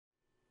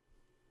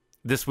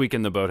This week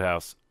in the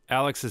boathouse,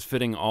 Alex is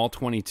fitting all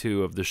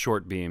 22 of the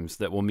short beams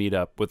that will meet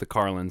up with the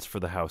Carlins for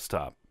the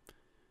housetop.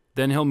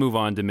 Then he'll move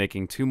on to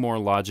making 2 more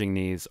lodging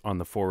knees on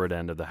the forward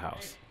end of the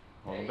house.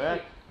 Hold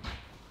back.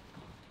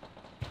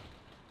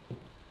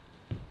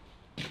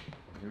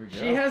 Here we go.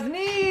 She has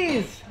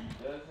knees!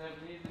 She does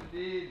have knees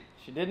indeed.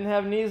 She didn't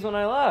have knees when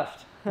I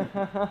left. You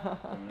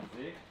wanna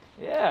see?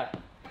 Yeah.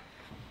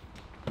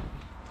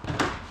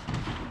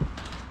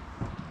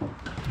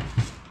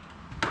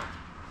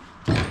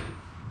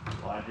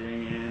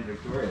 Lodging and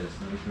Victoria's.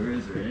 The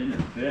Victoria's are in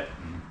and fit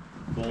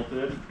and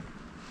bolted.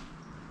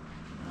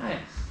 Nice.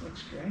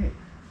 Looks great.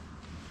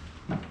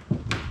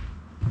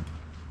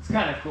 It's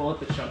kind of cool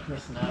with the chunk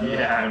missing out of it.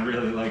 Yeah, I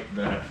really liked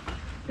that.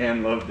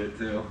 And loved it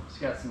too. It's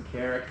got some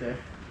character.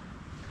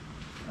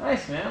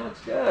 Nice, man.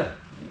 Looks good.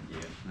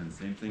 Thank you. And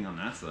same thing on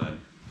that side.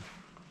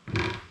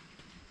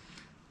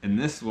 And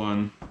this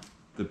one,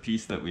 the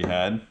piece that we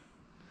had.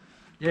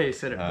 Yeah, you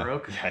said it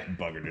broke. Yeah, I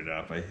buggered it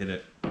up. I hit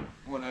it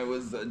when I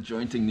was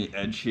jointing the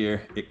edge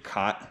here. It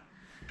caught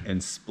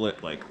and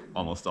split like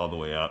almost all the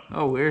way up.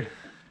 Oh, weird.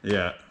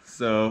 Yeah,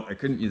 so I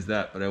couldn't use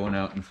that, but I went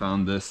out and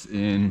found this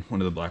in one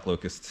of the Black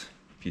Locust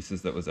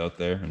pieces that was out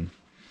there and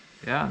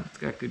Yeah, it's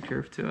got good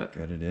curve to it.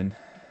 got it in.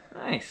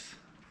 Nice.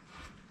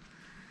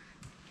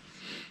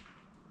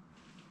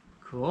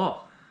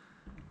 Cool.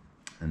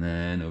 And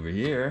then over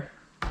here,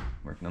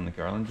 working on the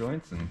Carlin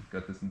joints and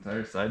got this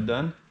entire side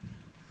done.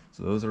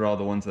 So those are all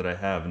the ones that I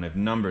have, and I've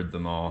numbered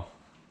them all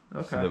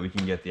Okay. so that we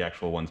can get the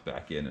actual ones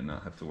back in and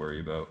not have to worry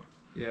about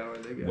Yeah, where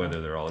they go.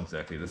 whether they're all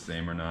exactly the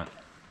same or not.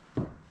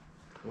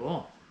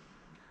 Cool.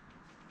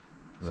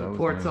 That So was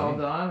port's gonna all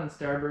be- done and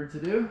starboard to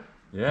do.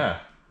 Yeah,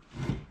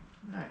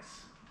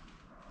 Nice.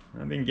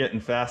 I've been getting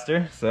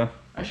faster, so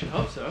I should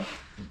hope so.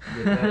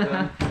 get that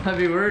done. I'd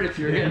be worried if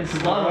you were getting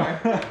slower.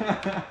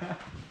 Yeah.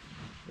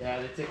 Yeah,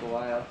 they take a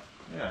while.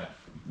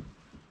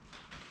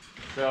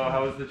 So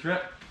how was the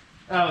trip?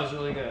 That was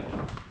really good.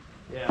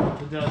 Yeah,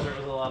 the desert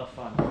was a lot of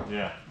fun.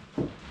 Yeah.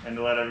 And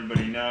to let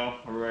everybody know,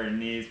 we're wearing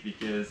knees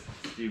because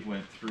Steve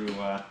went through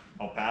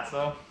El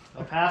Paso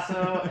El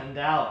Paso and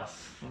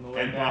Dallas on the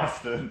way and back.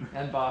 Boston.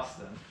 And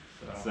Boston.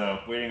 So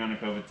waiting on a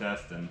COVID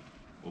test, and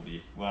we'll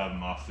have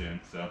them off soon.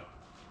 So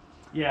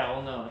Yeah,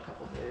 we'll know in a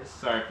couple days.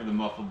 sorry for the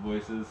muffled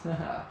voices.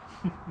 But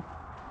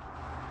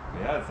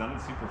yeah, it sounded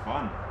super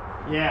fun.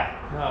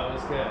 Yeah, no, it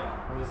was good.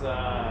 It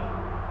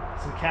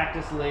was some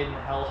cactus-laden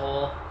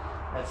hellhole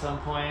at some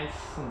points,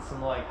 and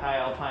some like high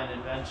alpine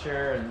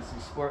adventure, and some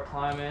sport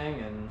climbing,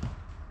 and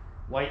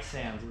White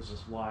Sands was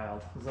just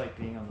wild. It was like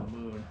being on the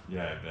moon.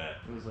 Yeah, I bet.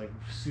 It was like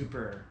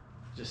super,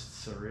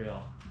 just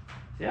surreal.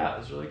 Yeah, it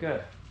was really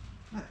good.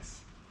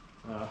 Nice.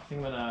 I think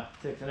I'm gonna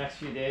take the next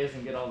few days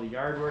and get all the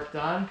yard work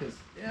done, because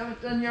I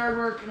haven't done yard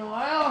work in a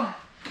while.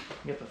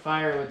 Get the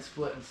firewood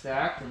split and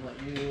stacked, and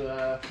let you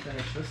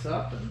finish this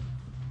up, and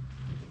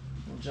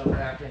we'll jump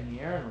back in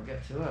here and we'll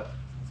get to it.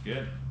 That's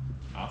good.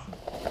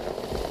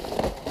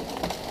 Awesome.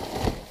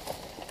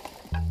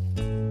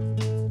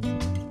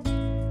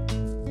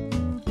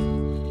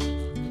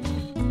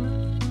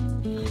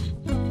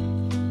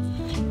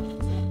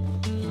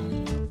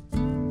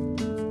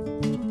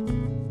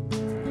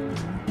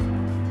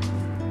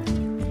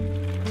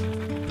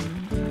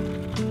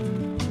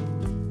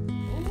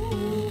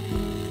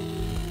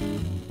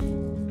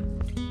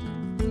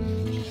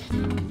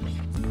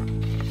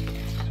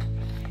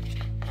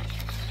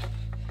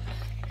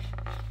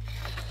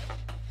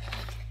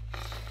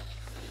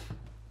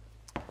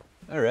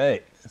 All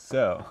right,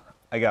 so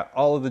I got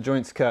all of the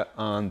joints cut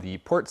on the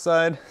port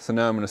side, so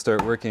now I'm going to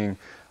start working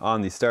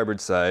on the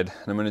starboard side.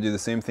 And I'm going to do the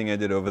same thing I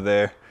did over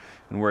there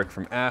and work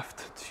from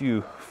aft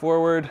to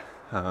forward.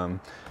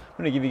 I'm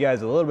going to give you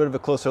guys a little bit of a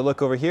closer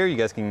look over here. You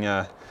guys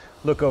can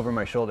look over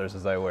my shoulders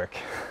as I work.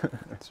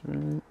 That's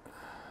right.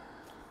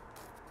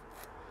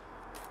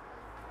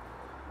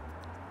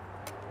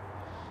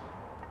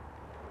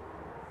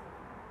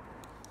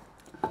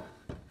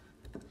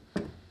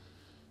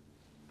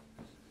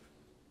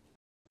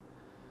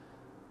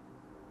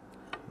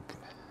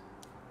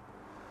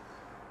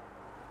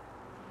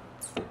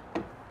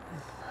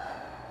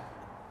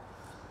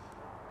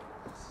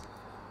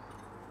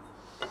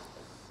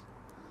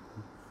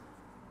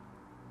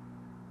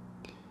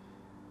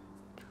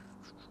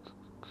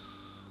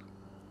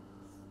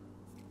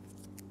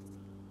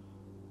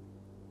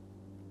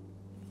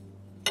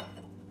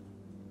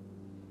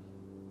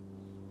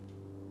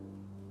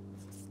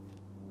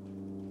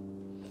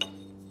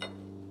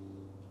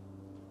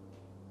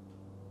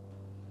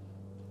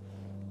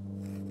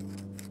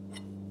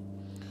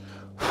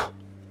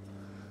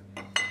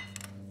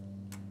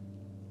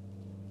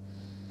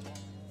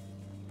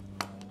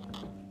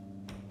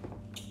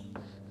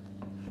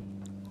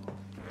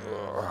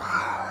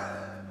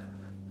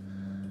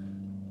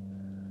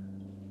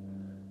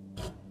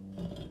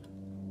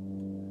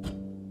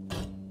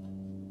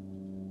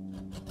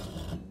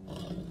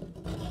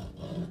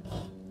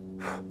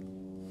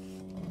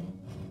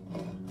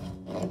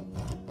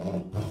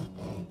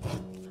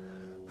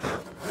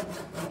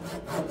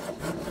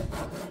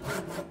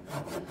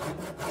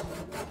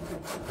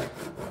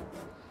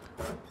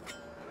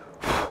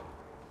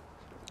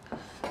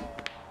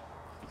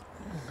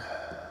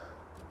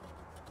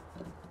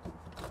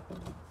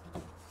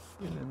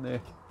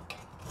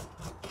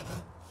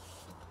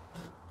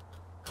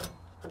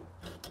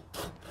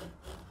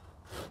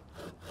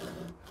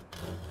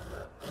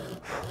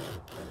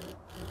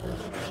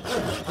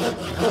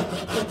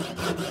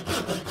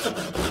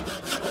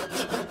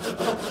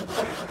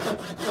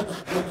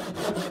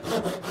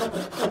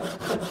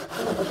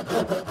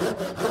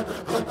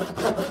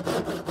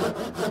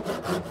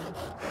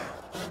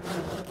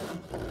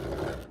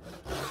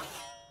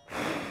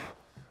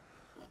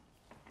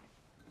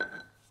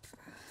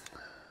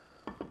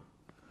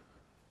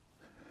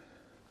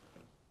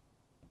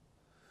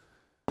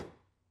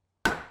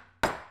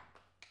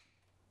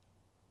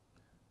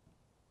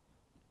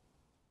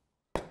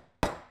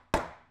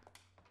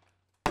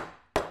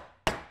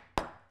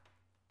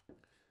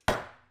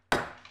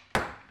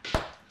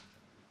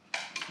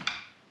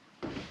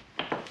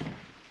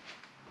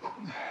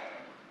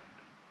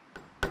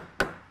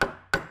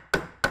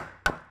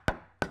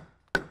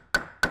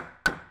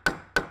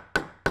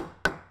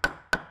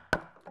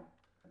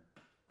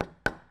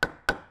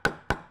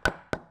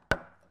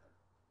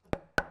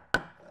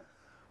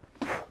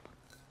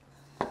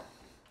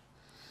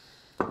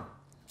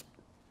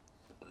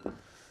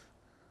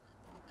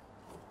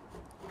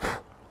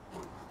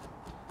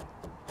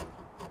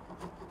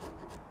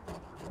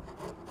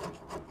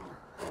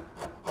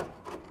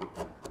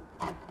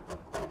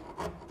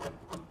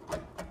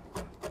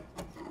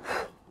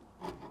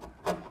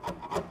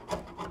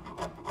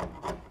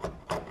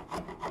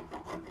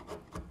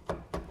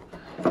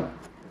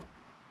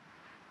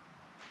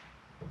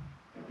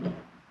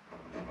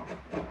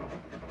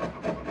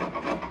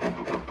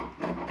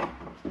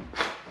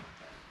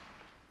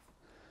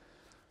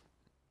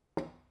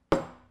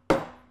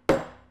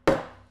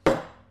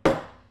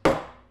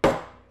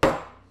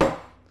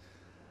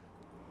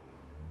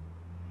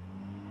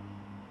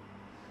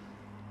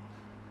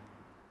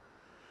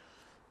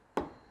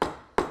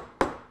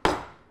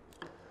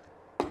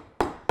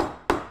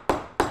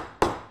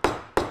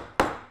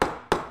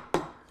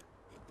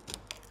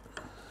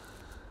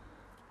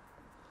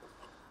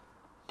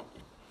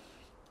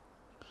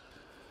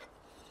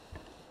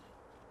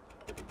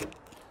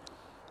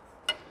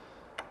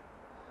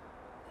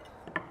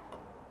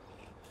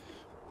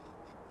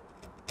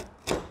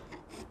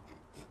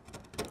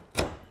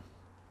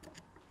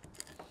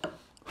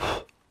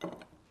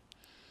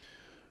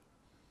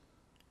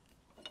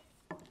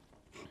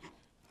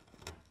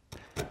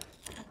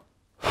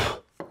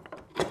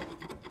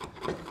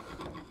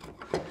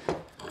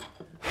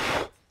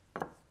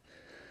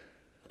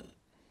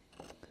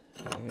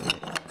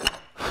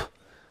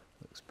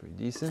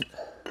 decent.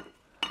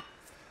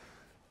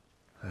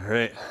 All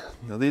right,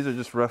 now these are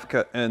just rough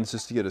cut ends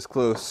just to get us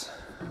close.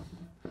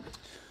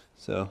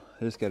 So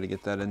I just got to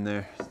get that in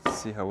there to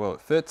see how well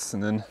it fits,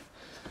 and then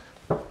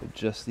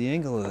adjust the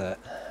angle of that.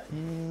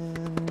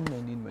 And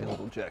I need my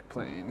little jack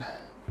plane.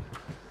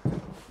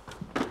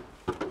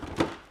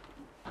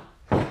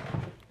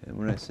 And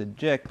when I said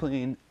jack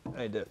plane,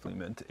 I definitely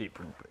meant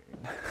apron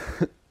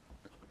plane.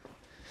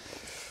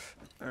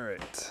 All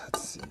right,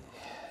 let's see.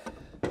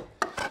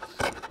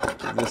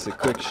 Give this a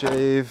quick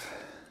shave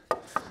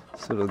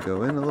so it'll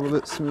go in a little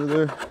bit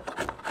smoother.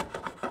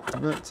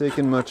 I'm not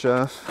taking much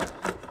off,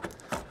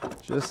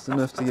 just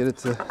enough to get it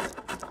to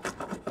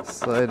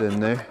slide in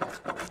there.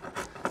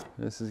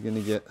 This is going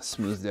to get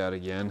smoothed out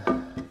again,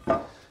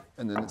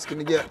 and then it's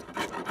going to get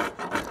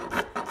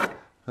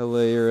a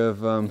layer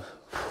of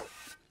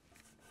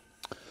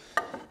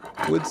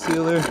wood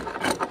sealer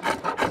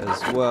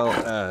as well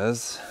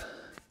as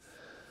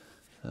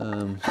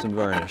some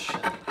varnish.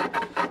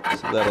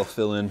 So that'll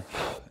fill in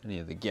any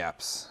of the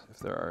gaps if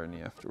there are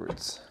any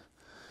afterwards.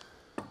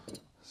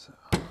 So.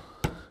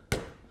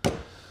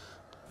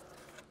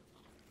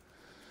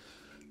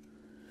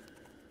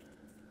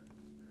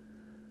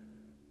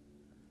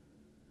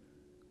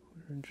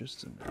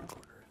 Just in a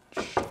quarter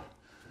inch.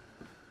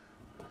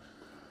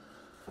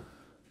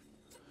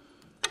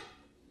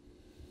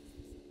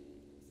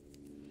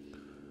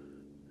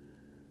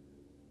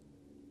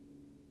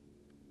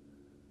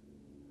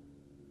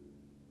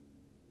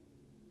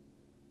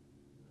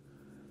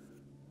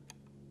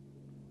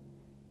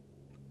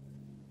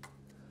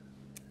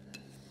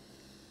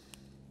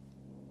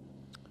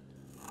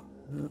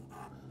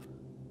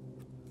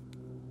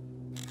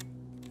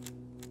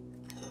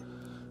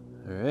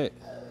 All right.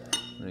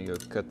 I'm gonna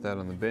go cut that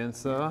on the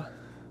bandsaw,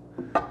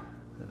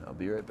 and I'll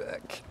be right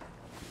back.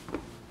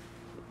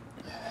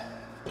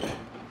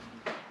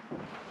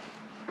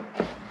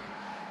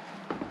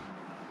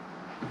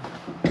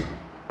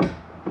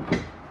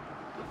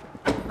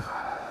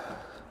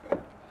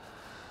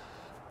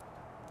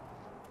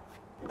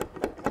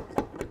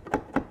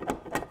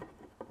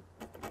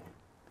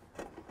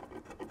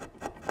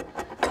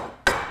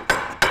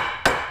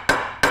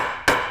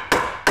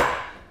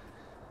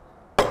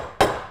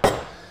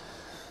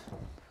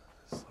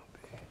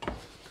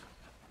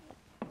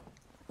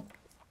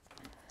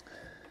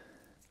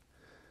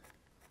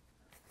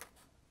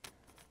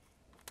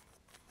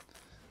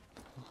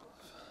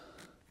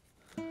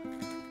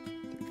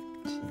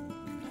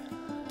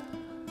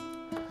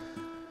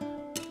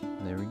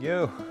 There we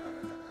go.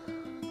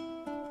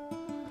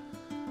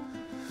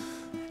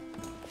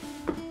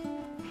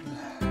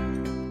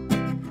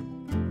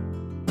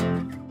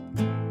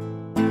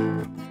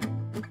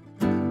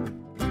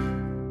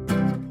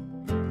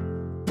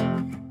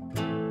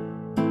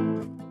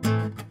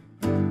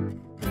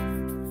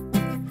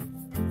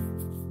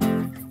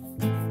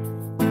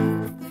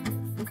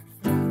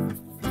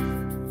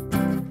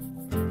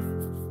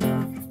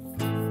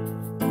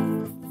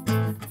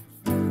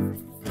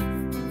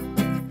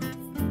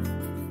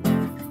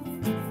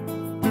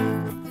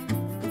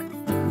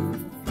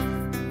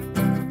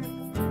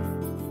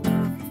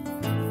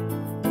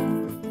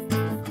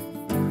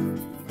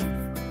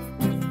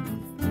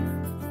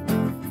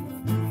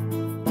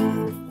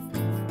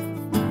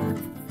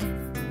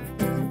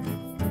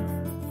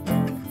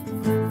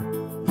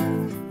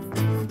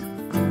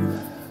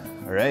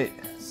 Alright,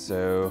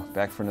 so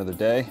back for another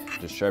day.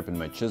 Just sharpened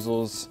my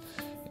chisels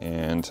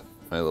and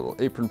my little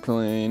apron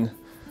plane.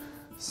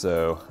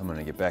 So I'm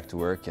gonna get back to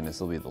work, and this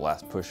will be the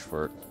last push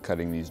for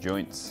cutting these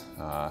joints.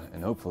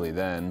 And hopefully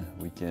then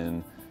we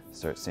can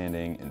start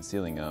sanding and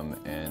sealing them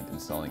and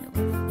installing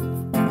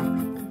them.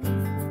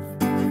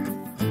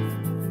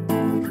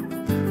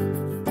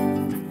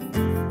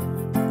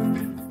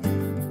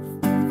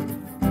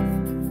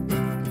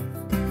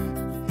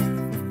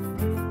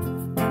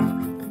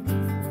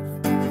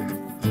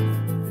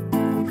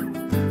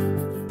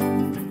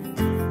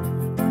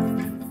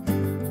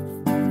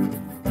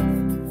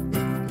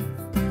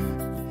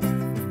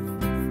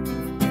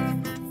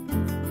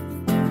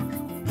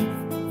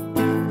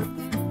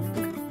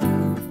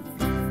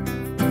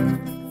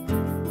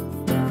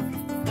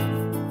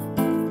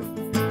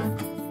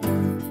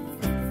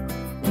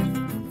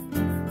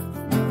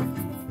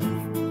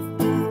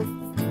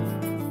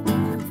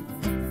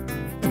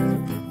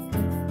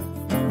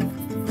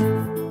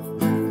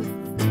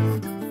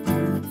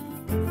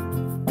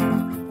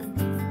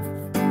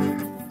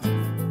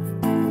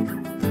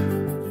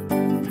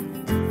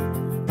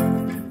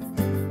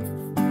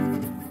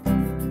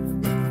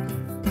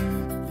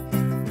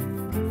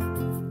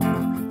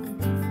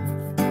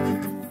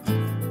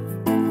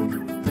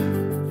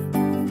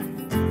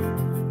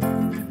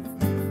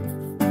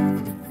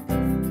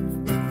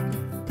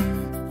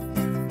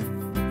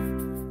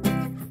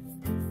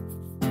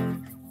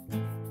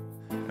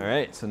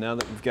 Alright, so now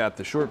that we've got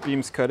the short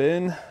beams cut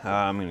in,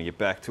 I'm going to get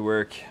back to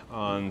work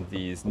on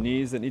these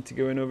knees that need to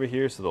go in over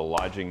here, so the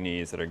lodging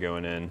knees that are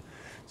going in.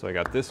 So I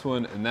got this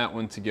one and that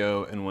one to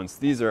go, and once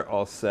these are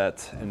all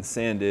set and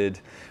sanded,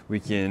 we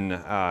can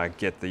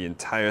get the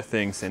entire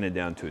thing sanded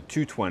down to a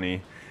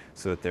 220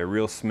 so that they're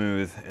real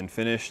smooth and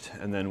finished,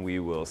 and then we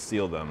will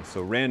seal them.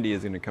 So Randy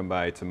is going to come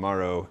by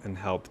tomorrow and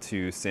help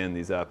to sand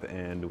these up,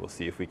 and we'll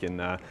see if we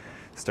can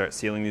start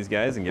sealing these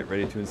guys and get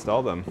ready to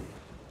install them.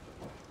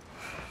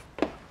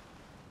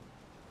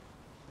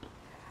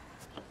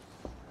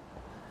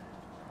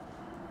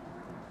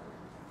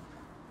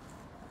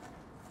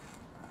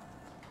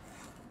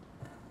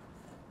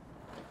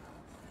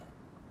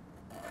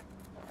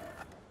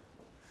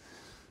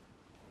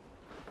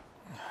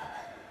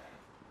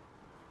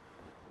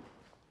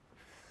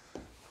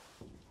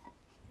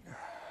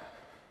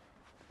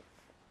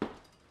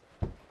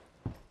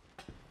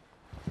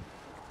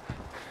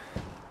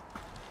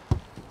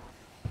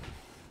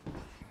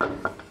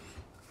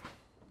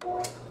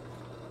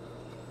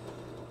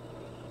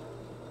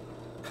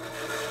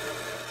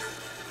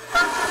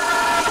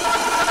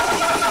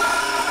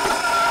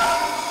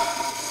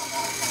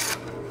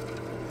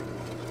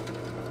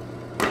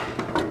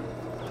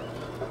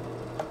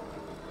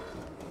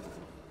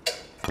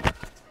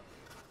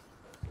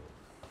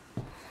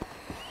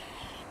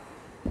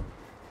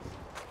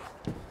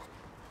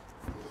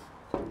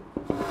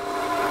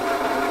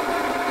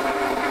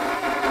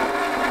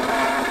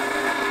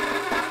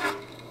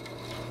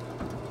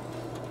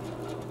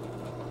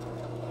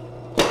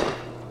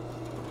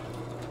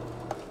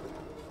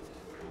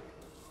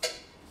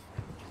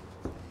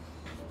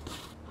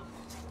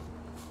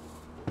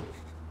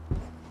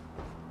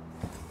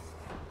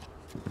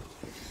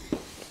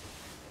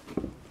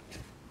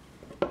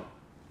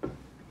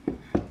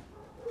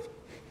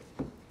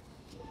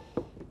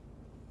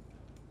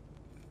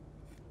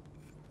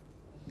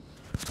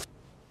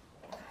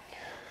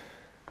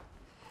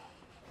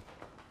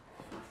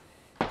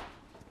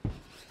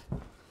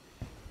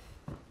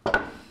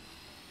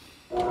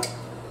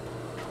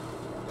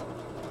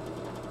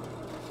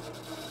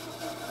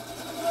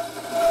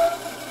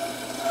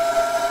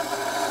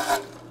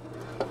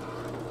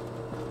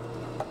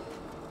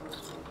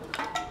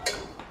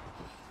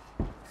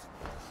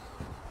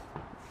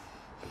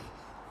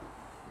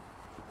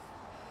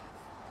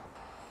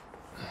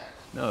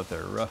 Now that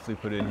they're roughly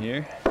put in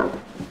here,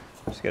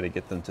 just got to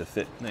get them to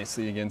fit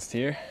nicely against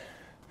here.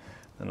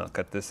 Then I'll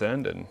cut this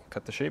end and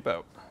cut the shape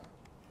out.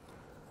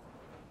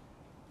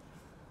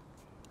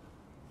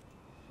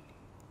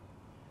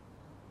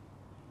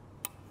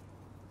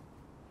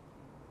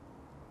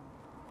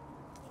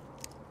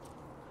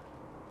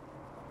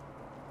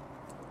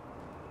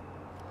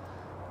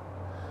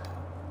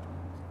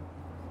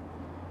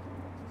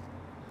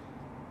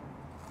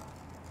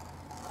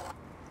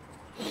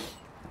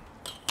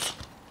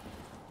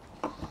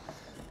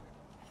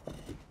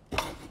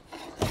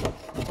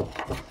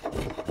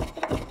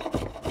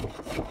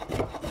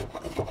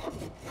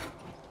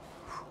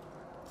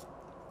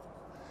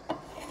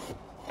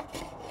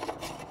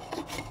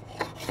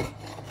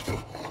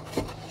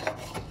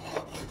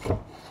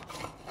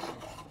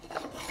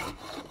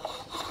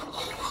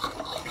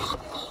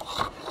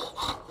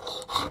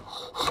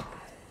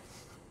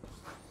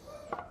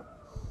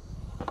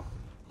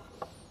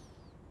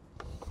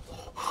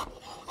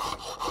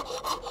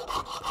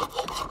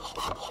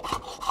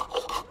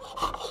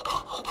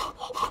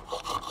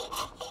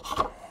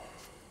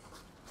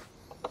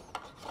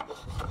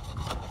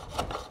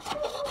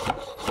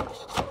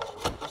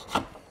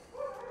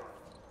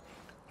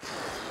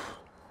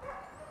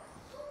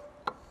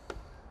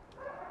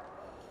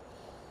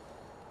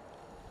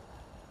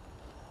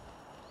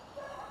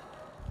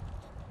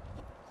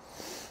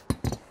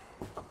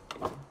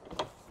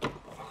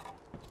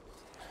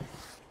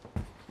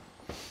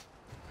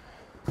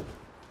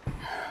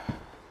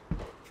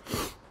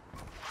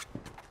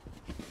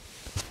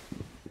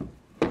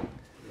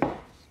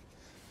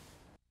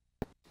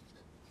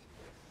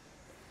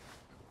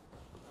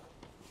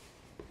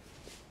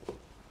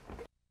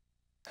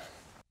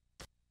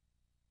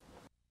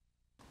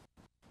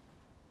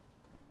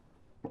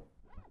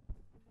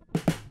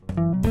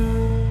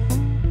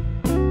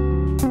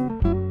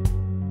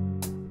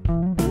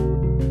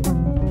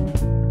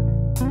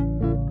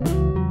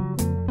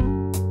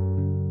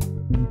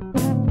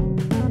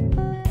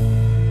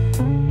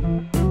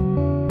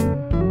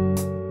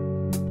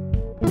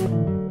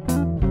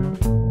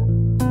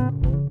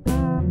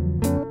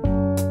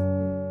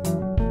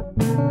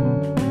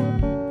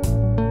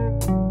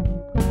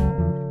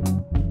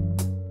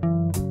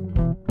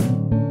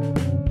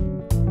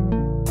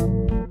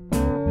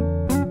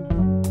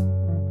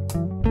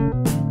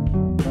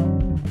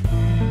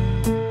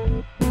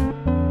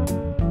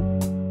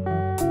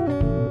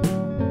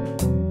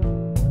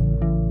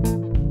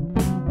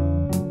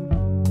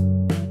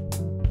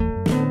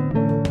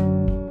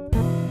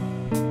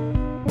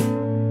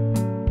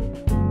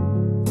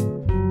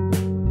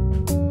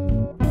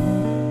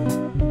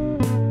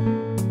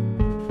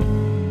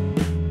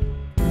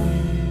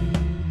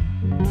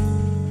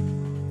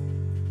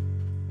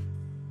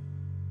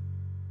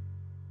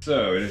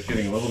 So it is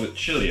getting a little bit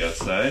chilly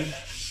outside,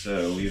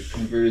 So we've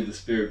converted the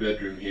spare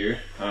bedroom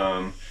here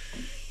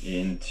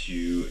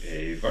into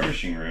a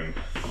varnishing room.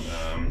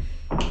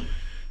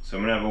 So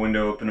I'm gonna have a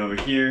window open over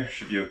here.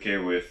 Should be okay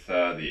with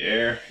the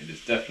air. It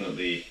is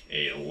definitely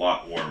a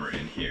lot warmer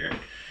in here.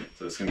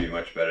 So it's gonna be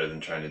much better than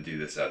trying to do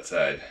this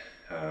outside.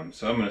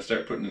 So I'm gonna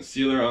start putting a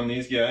sealer on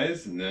these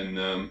guys, and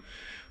then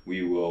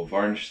we will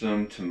varnish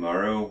them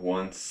tomorrow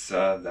once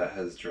that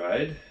has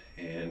dried,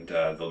 and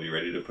they'll be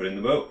ready to put in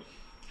the boat.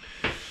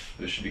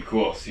 This should be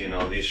cool, seeing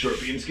all these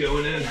short beams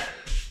going in.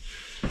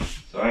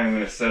 So I'm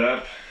gonna set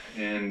up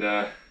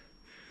and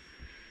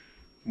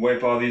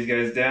wipe all these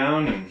guys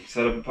down and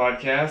set up a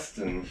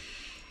podcast and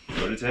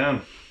go to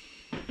town.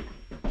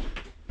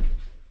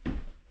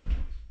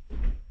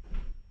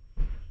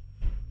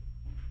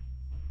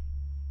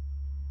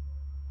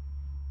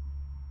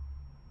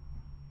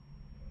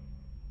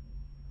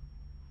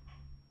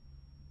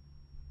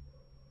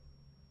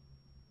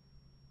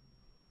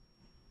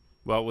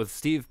 Well, with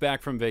Steve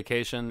back from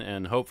vacation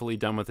and hopefully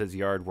done with his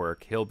yard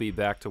work, he'll be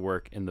back to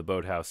work in the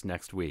boathouse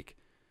next week.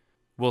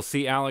 We'll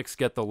see Alex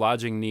get the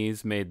lodging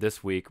knees made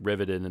this week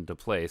riveted into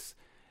place,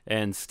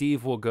 and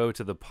Steve will go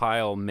to the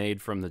pile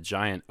made from the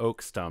giant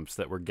oak stumps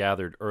that were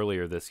gathered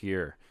earlier this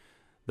year.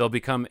 They'll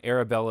become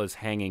Arabella's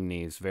hanging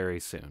knees very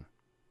soon.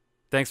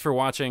 Thanks for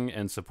watching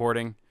and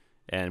supporting,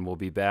 and we'll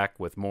be back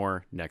with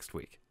more next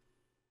week.